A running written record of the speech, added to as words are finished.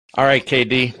All right,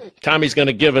 KD. Tommy's going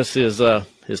to give us his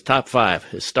top five,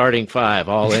 his starting five,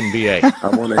 all NBA.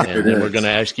 I want to hear And then this. we're going to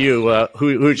ask you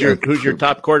who's your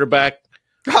top quarterback,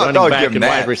 running back, and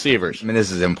wide receivers. I mean,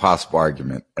 this is an impossible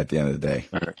argument at the end of the day.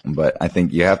 But I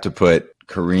think you have to put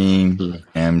Kareem,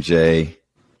 MJ,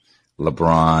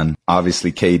 LeBron,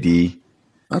 obviously KD.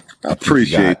 I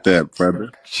appreciate that, brother.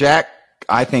 Shaq,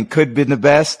 I think, could be the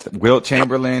best. Wilt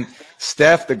Chamberlain.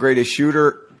 Steph, the greatest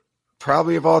shooter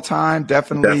probably of all time.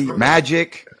 Definitely.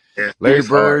 Magic. Yeah, Larry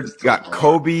Bird. Got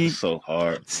Kobe. So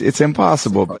hard. It's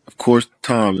impossible. Of course,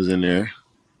 Tom is in there.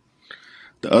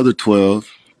 The other 12,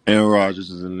 Aaron Rodgers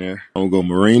is in there. I'm going to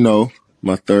go Marino,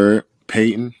 my third.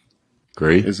 Peyton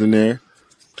Great. is in there.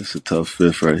 This is a tough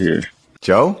fifth right here.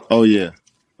 Joe? Oh, yeah.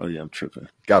 I'm tripping.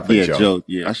 Got for Joe.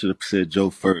 Yeah, I should have said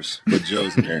Joe first, but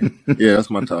Joe's in there. Yeah,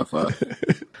 that's my top five.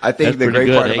 I think the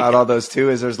great part about all those too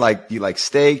is there's like, do you like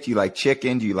steak? Do you like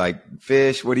chicken? Do you like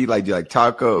fish? What do you like? Do you like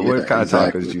taco? What kind of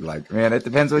tacos do you like? Man, it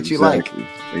depends what you like.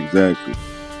 Exactly.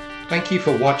 Thank you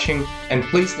for watching, and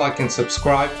please like and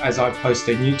subscribe as I post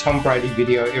a new Tom Brady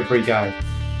video every day.